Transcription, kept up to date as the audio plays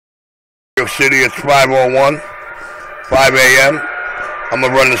York City, it's 5:01, 5 a.m. I'm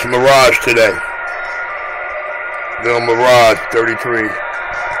going to run this Mirage today. Little Mirage 33.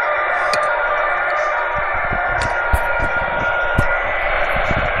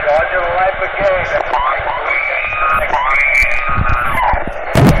 Charger Light Brigade.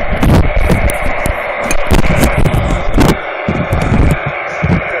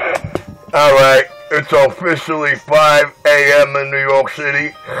 Alright, it's officially 5 a.m. in New York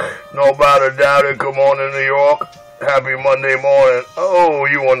City. No doubt about it. Good morning, New York. Happy Monday morning. Oh,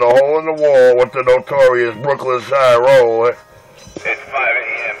 you on the hole in the wall with the notorious Brooklyn side roll. It's 5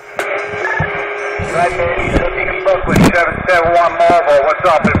 a.m. Right, baby. Looking in Brooklyn, 771 Marvel. What's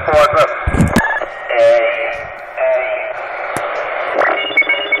up, Enforcer? Hey.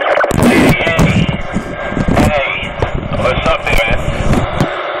 What's up, man?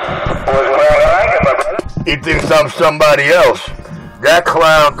 What's going on, my brother? He thinks I'm somebody else. That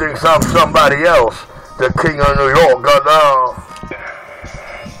clown thinks I'm somebody else. The king of New York, goddamn.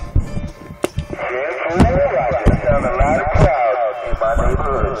 Sound a lot of crowds in my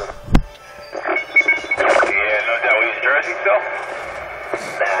neighborhood. Yeah, no doubt. East Jersey still?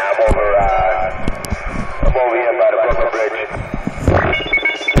 Nah, I'm over here by the Brooklyn Bridge.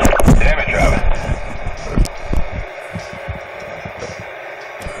 Damn it, Travis.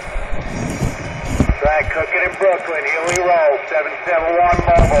 Try cooking in Brooklyn. Here we roll. 771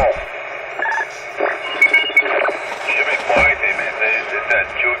 Mobile. Should be quiet there, man. It's that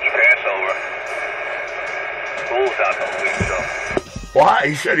Jewish Passover. School's out the week, so. Why?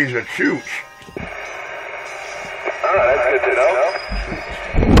 He said he's a chooch. Oh, that's good to know.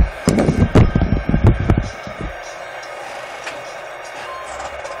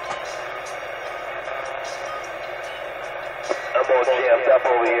 I'm all jammed up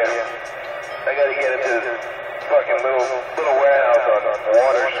over here. I gotta get into this fucking little warehouse on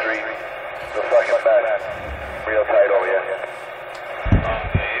Water Street. The fucking back. Real tight over here. Oh,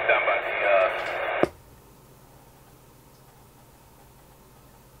 yeah, you're talking about the,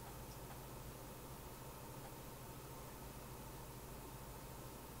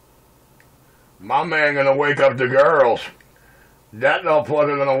 My man gonna wake up the girls. That no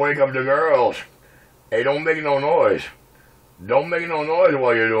plugger gonna wake up the girls. Hey, don't make no noise. Don't make no noise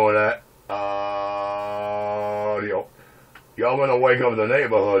while you're doing that. Y'all gonna wake up the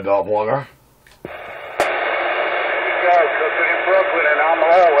neighborhood, doppelganger. cooking in Brooklyn and I'm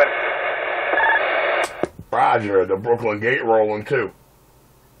rolling. Roger, the Brooklyn gate rolling too.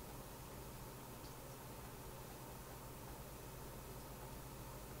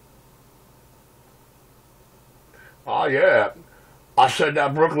 Oh yeah, I said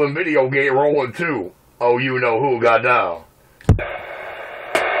that Brooklyn video gate rolling too. Oh, you know who got down. That's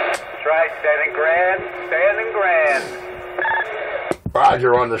right, standing grand.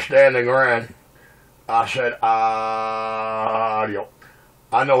 Roger, understanding grand. I said audio.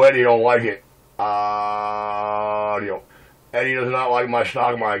 I know Eddie don't like it. Audio. Eddie does not like my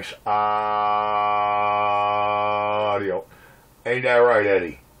stock mics. Audio. Ain't that right,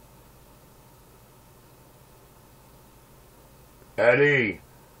 Eddie? Eddie,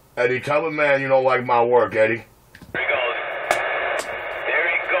 tell the man you don't like my work, Eddie. There he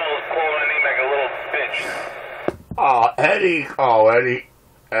goes, calling me like a little bitch.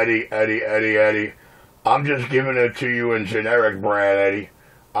 Eddie. I'm just giving it to you in generic brand, Eddie.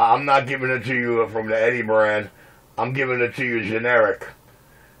 I'm not giving it to you from the Eddie brand. I'm giving it to you generic.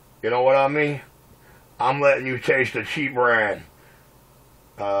 You know what I mean? I'm letting you taste the cheap brand.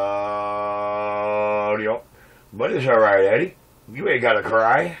 But it's alright, Eddie. You ain't gotta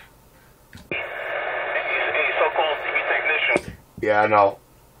cry. He's so-called TV technician. Yeah, I know.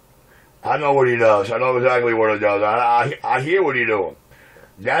 I know what he does. I know exactly what he does. I hear what he's doing.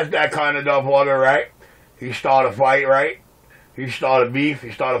 That's that kind of doppelganger, right? He start a fight, right? He start a beef,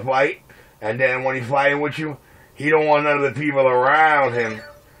 he start a fight, and then when he's fighting with you, he don't want none of the people around him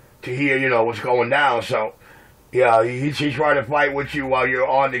to hear, what's going down. So, yeah, he's trying to fight with you while you're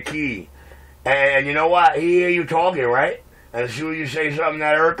on the key. And you know what? He hear you talking, right? And as soon as you say something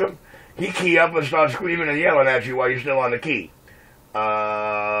that irk him, he key up and start screaming and yelling at you while you're still on the key.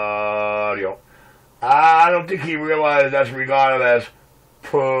 I don't think he realized that's regarded as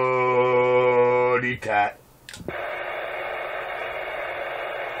putty tat.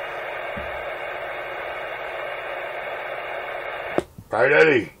 Right,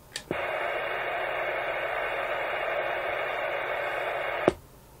 Eddie?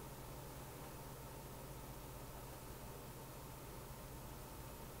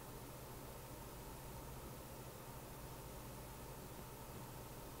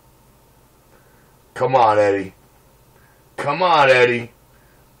 Come on, Eddie. Come on, Eddie.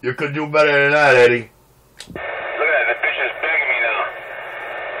 You could do better than that, Eddie. Look at that, the bitch is begging me now.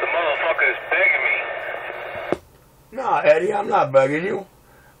 The motherfucker is begging me. Nah, Eddie, I'm not begging you.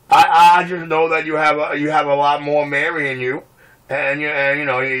 I just know that you have a lot more Mary in you, and you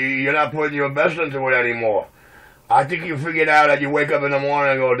know you're not putting your best into it anymore. I think you figured out that you wake up in the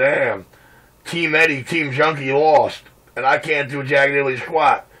morning and go, damn, Team Eddie, Team Junkie lost, and I can't do jack diddly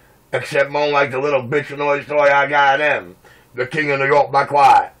squat except moan like the little bitch noise toy I got him, the king of New York, by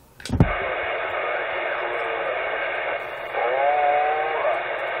quiet.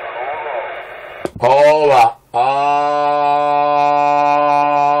 Hold up.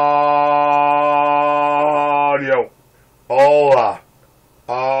 Audio. Hola.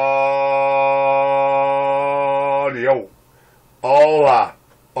 Audio. Hola.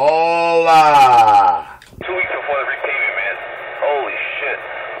 Hola. 2 weeks before the repayment, man. Holy shit.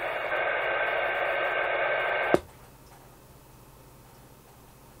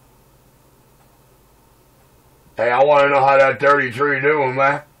 Hey, I want to know how that 33 doing,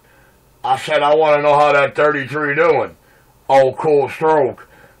 man. I said I want to know how that 33 doing. Oh, cool stroke.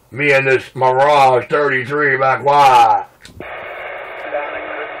 Me and this Mirage 33 back wide.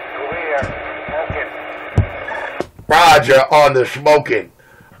 Roger on the smoking.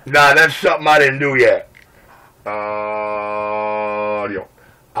 Nah, that's something I didn't do yet. Audio.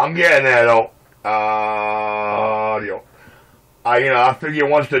 I'm getting there though. Audio. I figure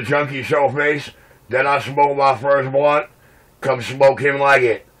once the junkie show face, then I smoke my first blunt. Come smoke him like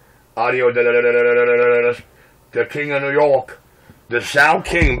it. Audio. The king of New York. The South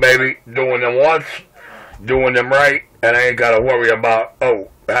King, baby. Doing them once, doing them right, and I ain't got to worry about,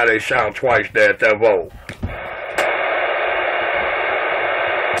 how they sound twice there at that vote.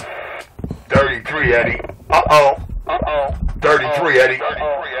 33, Eddie. Uh-oh. 33, Eddie.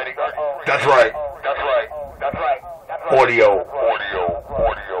 That's right. Audio.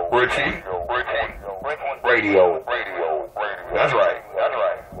 Richie. Radio. That's right.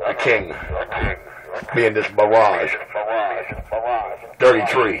 The king. Me and this Mirage.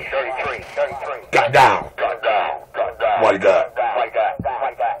 33. Got down. Like that.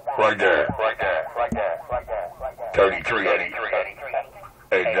 Right there. 33, Eddie.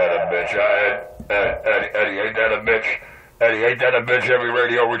 Ain't that a bitch? Eddie, ain't that a bitch? Eddie, ain't that a bitch every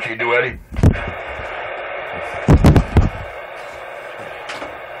radio Richie do, Eddie?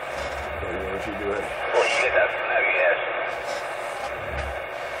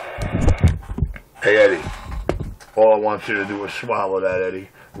 Hey, Eddie. All I want you to do is swallow that, Eddie.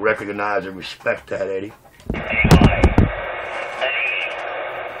 Recognize and respect that, Eddie.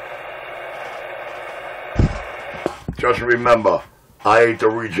 Just remember, I ain't the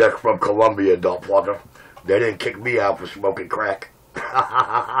reject from Colombia, dumb fucker. They didn't kick me out for smoking crack.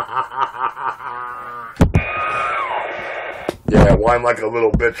 Yeah, whine like a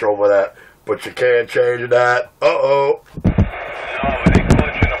little bitch over that, but you can't change that. Uh-oh.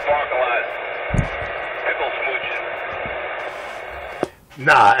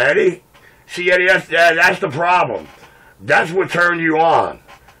 Nah, Eddie. See, Eddie, that's the problem. That's what turned you on.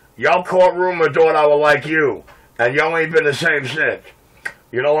 Y'all courtroom thought I was like you, and y'all ain't been the same since.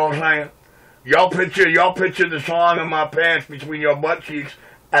 You know what I'm saying? Y'all picture the song in my pants between your butt cheeks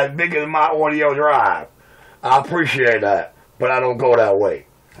as big as my audio drive. I appreciate that, but I don't go that way.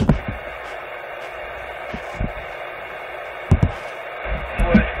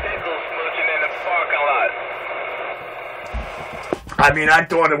 I mean, I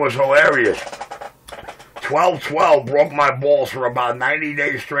thought it was hilarious. 12-12 broke my balls for about 90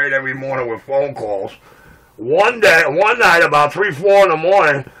 days straight every morning with phone calls. One night, about 3-4 in the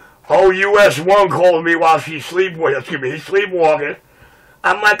morning, US1 called me while he's sleepwalking.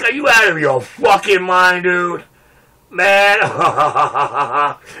 I'm like, are you out of your fucking mind, dude? Man, yo,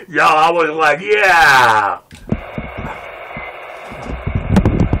 I was like, yeah.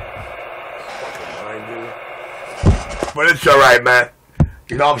 But it's alright, man.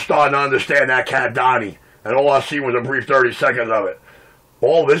 You know, I'm starting to understand that cat Donnie, and all I see was a brief 30 seconds of it.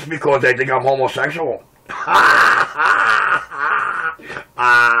 All this because they think I'm homosexual.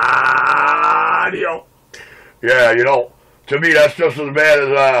 Yeah, you know, to me that's just as bad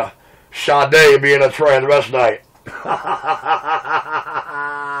as Sade being a transvestite.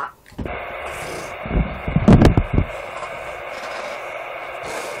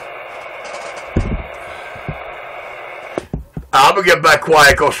 I'm gonna get back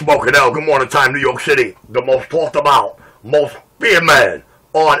quiet, go smoke it out. Good morning time, New York City. The most talked about, most beer man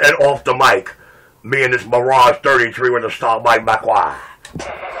on and off the mic. Me and this Mirage 33 with the star mic back wide.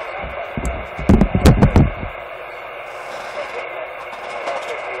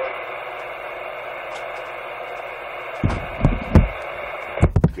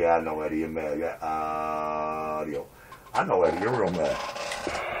 Yeah, I know Eddie, you're mad. Yeah, audio. I know Eddie, you're real mad.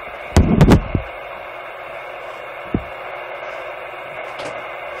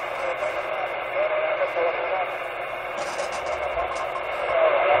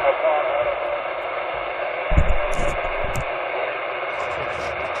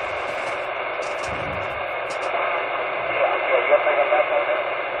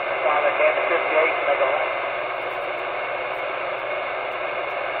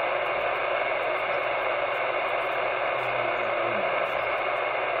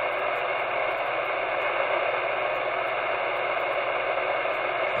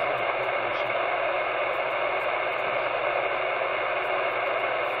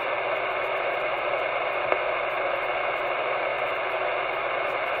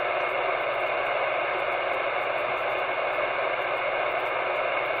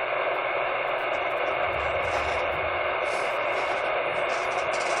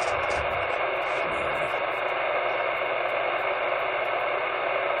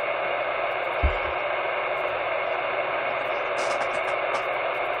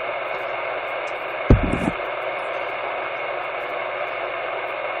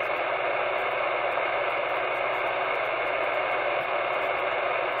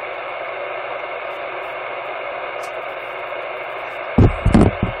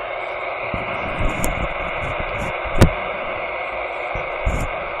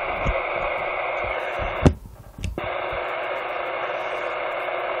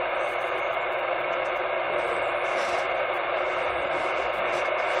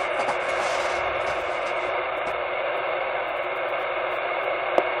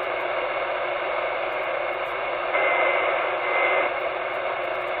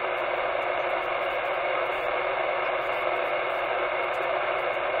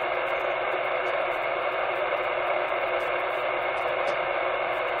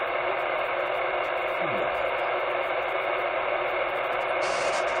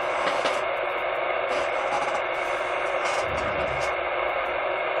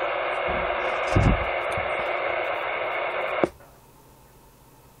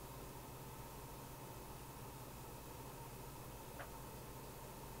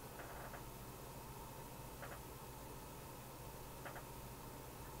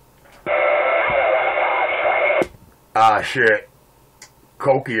 Ah, shit.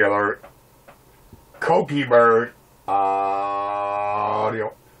 Cokie alert. Cokie bird.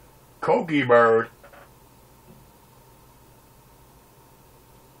 Audio. Cokie bird.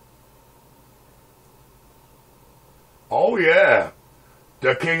 Oh, yeah.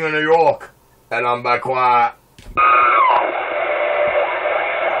 The King of New York. And I'm back quiet.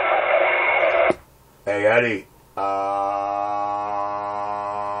 Hey, Eddie. Audio.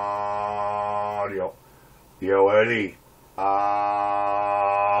 Yo, Eddie.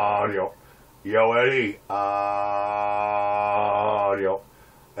 Audio. Yo, Eddie. Audio.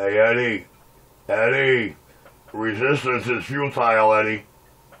 Hey, Eddie. Eddie. Resistance is futile, Eddie.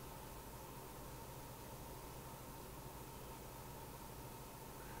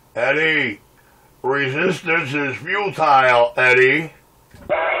 Eddie. Resistance is futile, Eddie.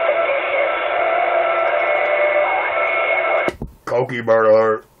 Cokie bird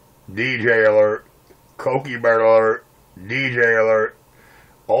alert. DJ alert. Cokie bird alert. DJ alert.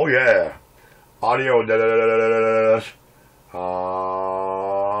 Oh yeah. Audio.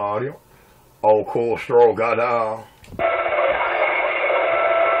 Audio. Oh, cool stroke. Got down.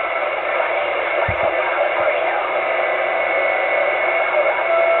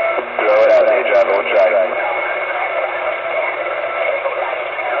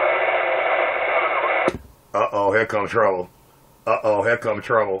 Uh-oh, here comes trouble. Uh-oh, here comes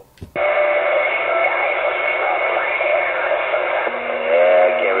trouble. Yeah, I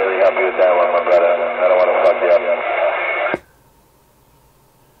can't really help you with that one, my brother. I don't want to fuck you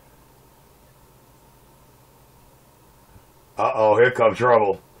up. Uh-oh, here comes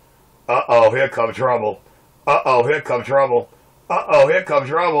trouble. Uh-oh, here comes trouble. Uh-oh, here comes trouble. Uh-oh, here comes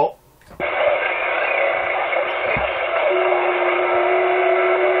trouble.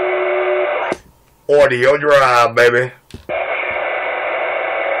 Audio drive, baby.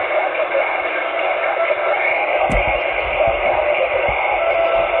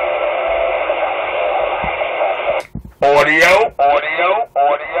 Audio.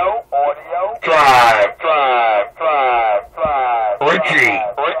 Drive. Richie.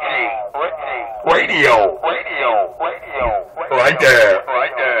 Radio. Right there.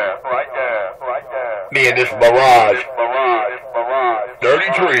 Me and this barrage.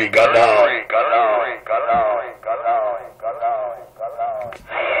 Dirty tree got down.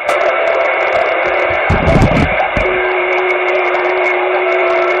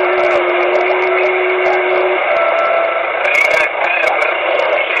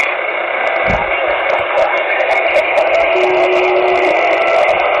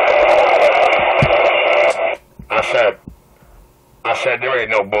 said there ain't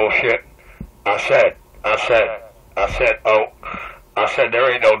no bullshit. I said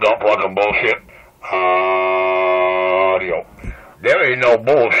there ain't no dumb fucking bullshit. Audio. There ain't no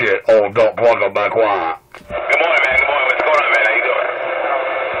bullshit, old dumb fucking back quiet. Good morning, man. Good morning. What's going on, man? How you doing?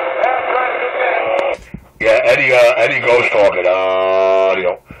 Yeah, Eddie goes talking.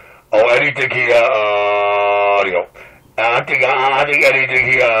 Audio. Oh, Eddie think he audio. I think Eddie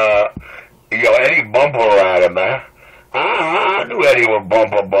think he Eddie bumper at him, man. I knew Eddie would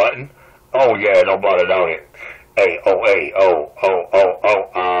bump a button. Oh yeah, nobody doubt it. Hey, audio.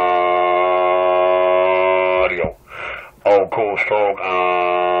 Oh, cool stroke,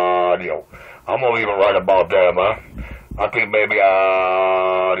 audio. I'm gonna leave it right about there, man. I think maybe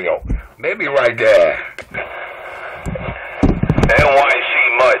audio. Maybe right there.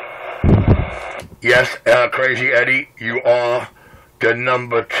 NYC Mud. Yes, Crazy Eddie, you are the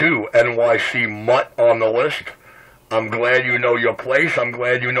number 2 NYC mutt on the list. I'm glad you know your place. I'm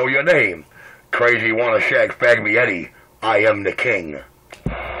glad you know your name. Crazy wanna shag fag me Eddie. I am the king.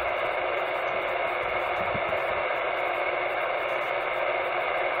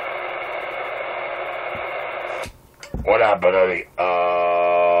 What happened, Eddie?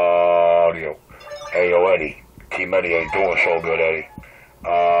 Audio. Hey, yo, Eddie. Team Eddie ain't doing so good, Eddie.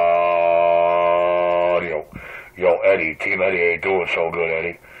 Audio. Yo, Eddie. Team Eddie ain't doing so good,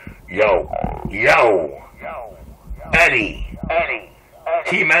 Eddie. Yo. Eddie.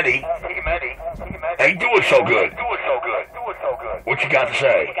 Team Eddie ain't doing so good. What you got to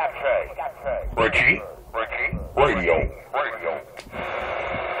say? Richie? Radio.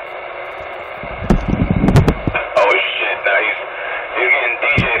 Oh shit, now he's getting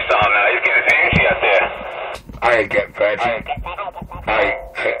DJ style now. He's getting fancy out there. I ain't getting fancy. I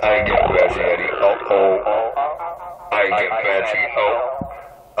ain't getting fancy, Eddie. I ain't getting fancy.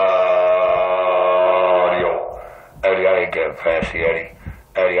 Eddie, I ain't getting fancy, Eddie.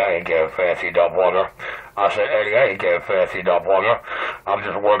 Eddie, I ain't getting fancy, dumb water. I said, Eddie, I ain't getting fancy, dumb water. I'm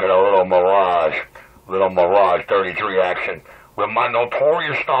just working a little Mirage 33 action with my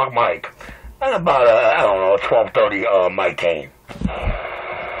notorious stock mic. And about a 1230 mic cane.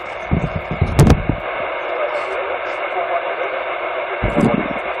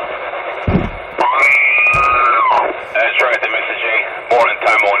 That's right, the Mr. J. Morning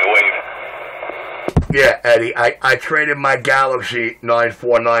time on the wave. Yeah, Eddie, I traded my Galaxy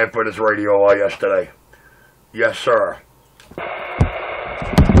 949 for this radio yesterday. Yes, sir. Hey,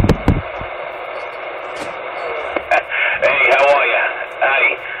 how are you?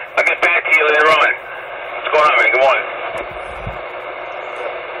 Howdy. I'll get back to you later on. What's going on, man? Good morning.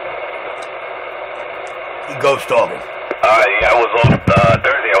 He goes talking. Yeah, I was off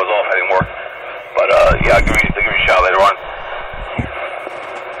Thursday. I was off. I didn't work. But yeah, I'll give you a shot later on.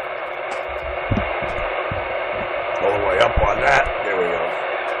 All the way up on that. There we go.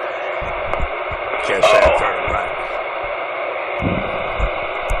 Can't say I'm turning back.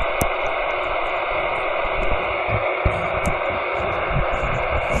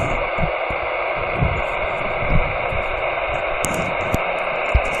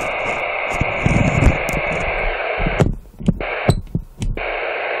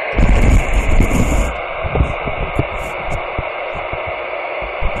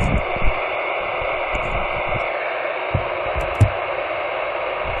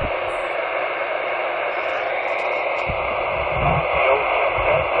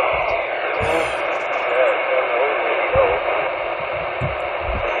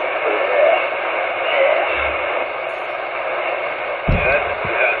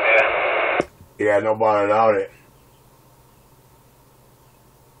 Yeah, nobody doubt it.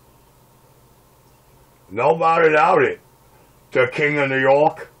 Nobody doubt it. The King of New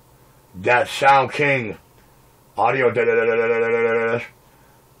York, that Sound King, audio, the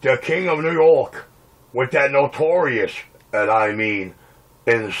King of New York, with that notorious, and I mean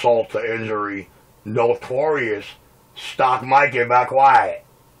insult to injury, notorious stock mic and back quiet.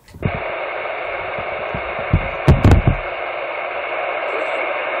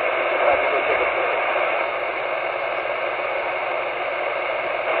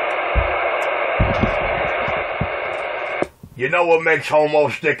 You know what makes homo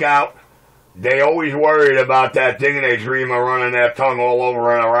stick out? They always worried about that thing and they dream of running their tongue all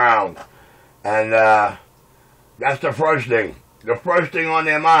over and around. And that's the first thing. The first thing on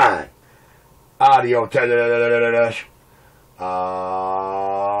their mind. Audio.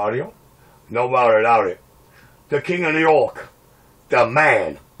 Audio. Nobody doubt it. The King of New York. The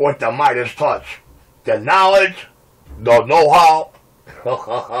man with the Midas touch. The knowledge. The know-how.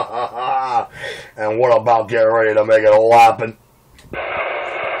 And what about getting ready to make it all happen?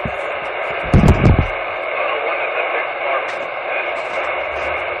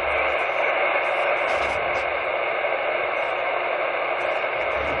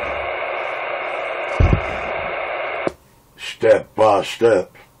 Step by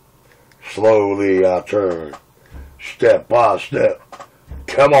step, slowly I turn. Step by step,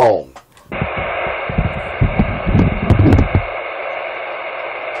 come on.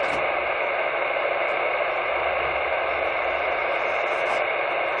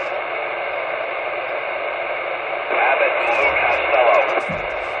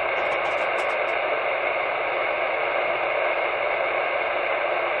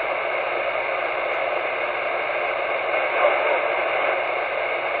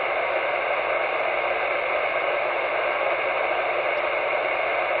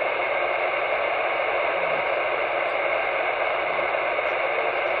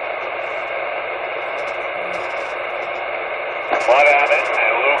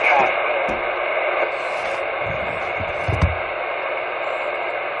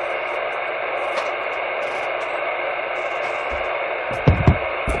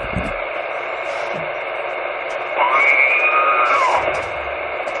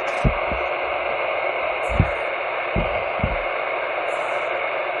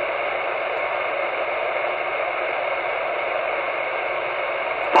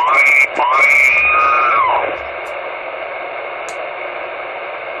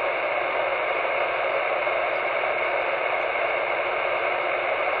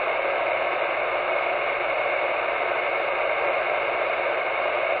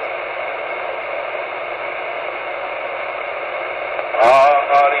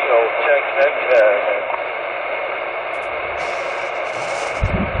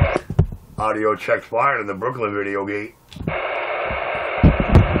 Audio checks fired in the Brooklyn video gate.